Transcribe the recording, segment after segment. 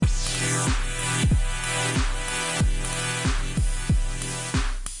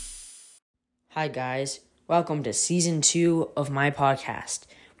Hi, guys. Welcome to Season 2 of my podcast.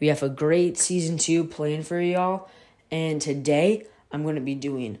 We have a great Season 2 planned for y'all, and today I'm going to be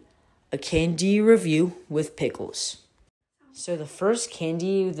doing a candy review with Pickles. So the first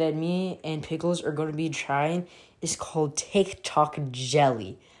candy that me and Pickles are going to be trying is called TikTok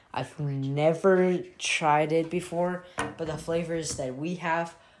Jelly. I've never tried it before, but the flavors that we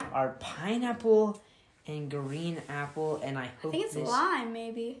have are pineapple and green apple, and I hope I think it's lime,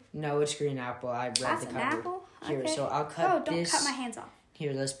 maybe. No, it's green apple. I read That's the an cover. apple? Here, Okay. so I'll cut don't this. cut my hands off.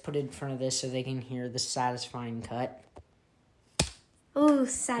 Here, let's put it in front of this so they can hear the satisfying cut. Ooh,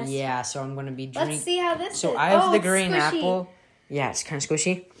 satisfying. Yeah, so I'm going to be drinking. Let's see how this is. So I have the it's green squishy. apple. Yeah, it's kind of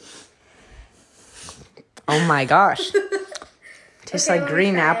squishy. Oh my gosh. Tastes Okay, like let me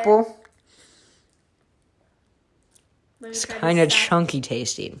green try it. apple. Let me It's try kind of this side. chunky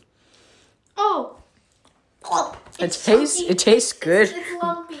tasting. Oh, It tastes good, It's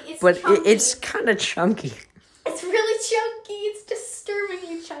lumpy. It's but chunky. it's kind of chunky. It's really chunky. It's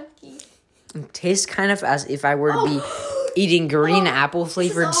disturbingly chunky. It tastes kind of as if I were to be eating green apple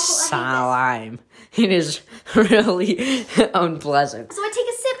flavored awful. I hate this. slime. It is really unpleasant. So I take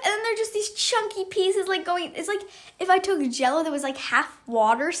a sip, and then they're just these chunky pieces, like going. It's like if I took Jello that was like half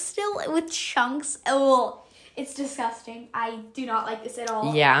water still with chunks. Oh, it's disgusting. I do not like this at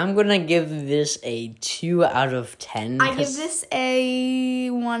all. Yeah, I'm gonna give this a 2 out of 10. I give this a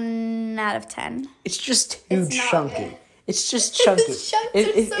 1 out of 10. It's just too It's not chunky. good. It's just chunky. Chunks are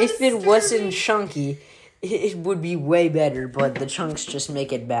if so if it wasn't disturbing. chunky, it would be way better, but the chunks just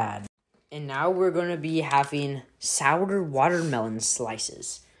make it bad. And now we're gonna be having sour watermelon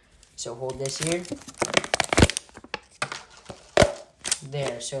slices. So hold this here.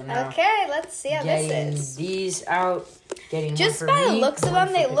 There, so now Okay, let's see how getting this is. these out, getting Just one for by the me, looks of one them,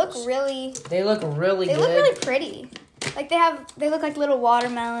 for they Pickles. look really. They look really They good. look really pretty. Like they look like little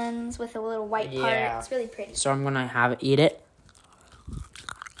watermelons with a little white part. Yeah. It's really pretty. So I'm gonna eat it.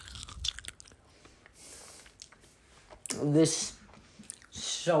 This is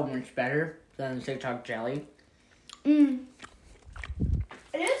so much better than the TikTok jelly. It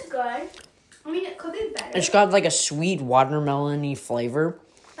is good. I mean, it could be better. It's got like a sweet watermelon-y flavor.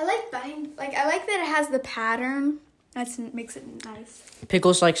 I like I like that it has the pattern. That makes it nice.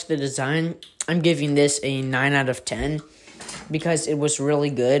 Pickles likes the design. I'm giving this a 9 out of 10 because it was really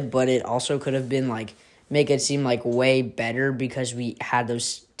good, but it also could have been like make it seem like way better because we had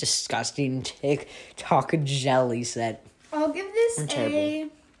those disgusting TikTok jellies that. I'll give this They're a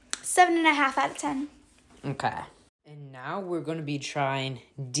 7.5 out of 10. Okay. And now we're going to be trying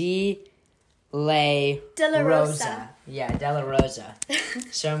Della Rosa. Yeah, Della Rosa.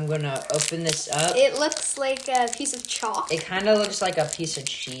 So I'm going to open this up. It looks like a piece of chalk. It kind of looks like a piece of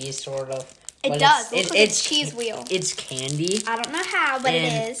cheese, sort of. It But does. It looks like a it's cheese wheel. It's candy. I don't know how, but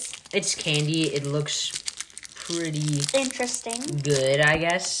And it is. It's candy. It looks pretty Interesting. good, I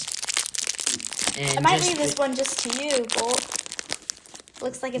guess. And I might just- leave this one just to you, Bolt.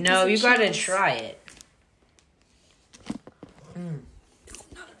 Looks like a No, you piece of gotta cheese. try it. It's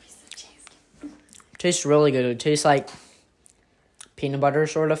not a piece of cheese. Tastes really good. It tastes like peanut butter,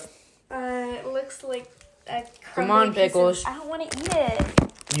 sort of. It looks like a Come on, crumbly piece of- Pickles. I don't want to eat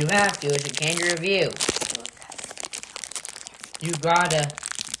it. You have to. It's a candy review. You gotta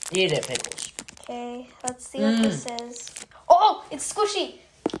eat it, Pickles. Okay, let's see what this is. Oh, it's squishy.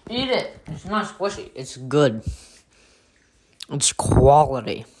 Eat it. It's not squishy. It's good. It's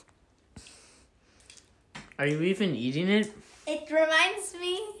quality. Are you even eating it? It reminds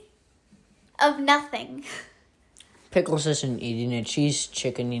me of nothing. Pickles isn't eating it. She's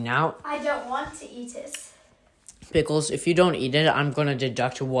chickening out. I don't want to eat it. Pickles, if you don't eat it, I'm going to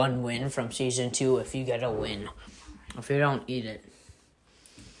deduct 1 win from season 2 if you get a win. If you don't eat it.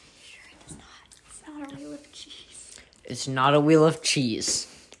 Sure, it does not. It's not a wheel of cheese. It's not a wheel of cheese.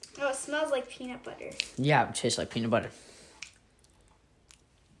 Oh, it smells like peanut butter. Yeah, it tastes like peanut butter.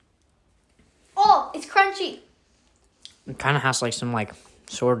 Oh, it's crunchy. It kind of has like some like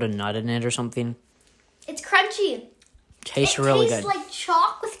sort of nut in it or something. It's crunchy. Tastes really tastes good. like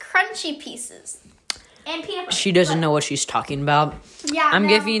chalk with crunchy pieces. And peanut butter. She doesn't know what she's talking about. Yeah, I'm no.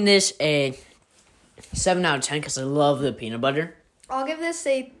 giving this a 7 out of 10 because I love the peanut butter. I'll give this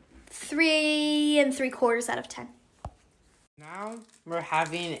a 3 3/4 out of 10. Now we're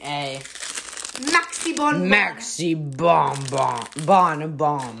having a Maxi Bon. Maxi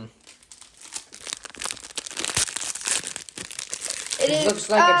Bon. It looks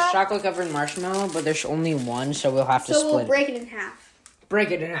like it's chocolate covered marshmallow, but there's only one, so we'll have to So split we'll it. break it in half.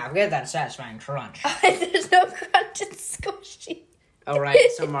 Break it in half. Get that satisfying crunch. There's no crunch. It's squishy. All right,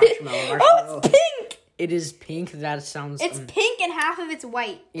 some marshmallow. Oh, it's pink. it is pink. That sounds... It's pink and half of it's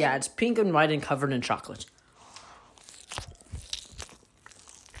white. Yeah, it's pink and white and covered in chocolate.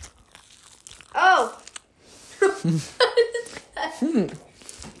 Oh.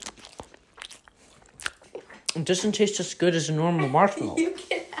 It doesn't taste as good as a normal marshmallow. You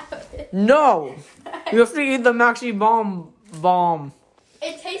can have it. No! You have to eat the Maxi Bomb.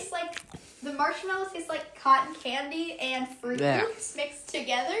 It tastes like, the marshmallows taste like cotton candy and Fruit Loops mixed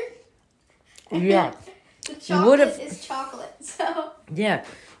together. Yeah. The chocolate is chocolate, so. Yeah.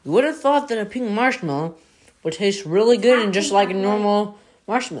 You would have thought that a pink marshmallow would taste really good and just like a normal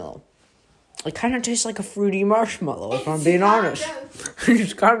marshmallow. It kind of tastes like a fruity marshmallow, if I'm being honest.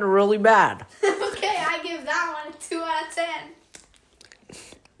 It's kind of really bad. Okay, I give that one a 2 out of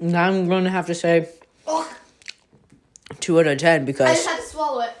 10. Now I'm going to have to say Ugh. 2 out of 10 I because just had to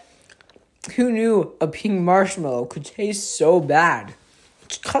swallow it. who knew a pink marshmallow could taste so bad?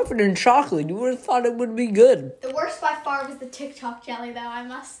 It's covered in chocolate. You would have thought it would be good. The worst by far was the TikTok jelly, though, I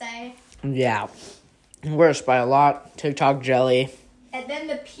must say. Yeah. Worse by a lot. TikTok jelly. And then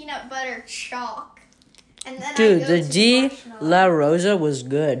the peanut butter chalk. And then Dude, I go the to D marshmallow. La Rosa was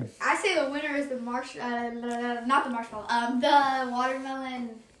good. I say the winner is the not the marshmallow, the watermelon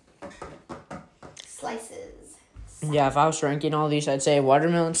slices. Yeah, if I was ranking all these, I'd say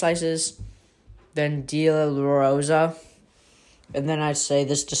watermelon slices, then D La Rosa, and then I'd say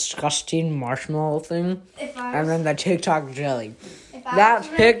this disgusting marshmallow thing, and then the TikTok jelly. That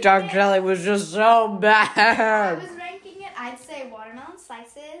TikTok jelly was just so If bad. I was ranking it, I'd say watermelon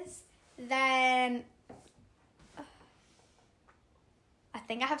slices, then I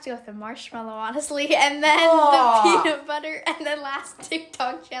think I have to go with the marshmallow, honestly, and then the peanut butter, and then last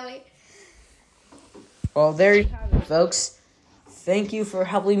TikTok jelly. Well, there you have it, folks. Thank you for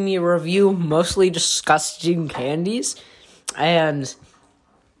helping me review mostly disgusting candies, and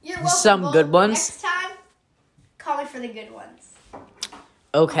You're welcome. some Well, good ones. Next time, comment for the good ones.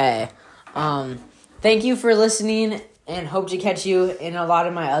 Okay. Thank you for listening, and hope to catch you in a lot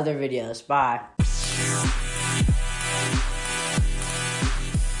of my other videos. Bye.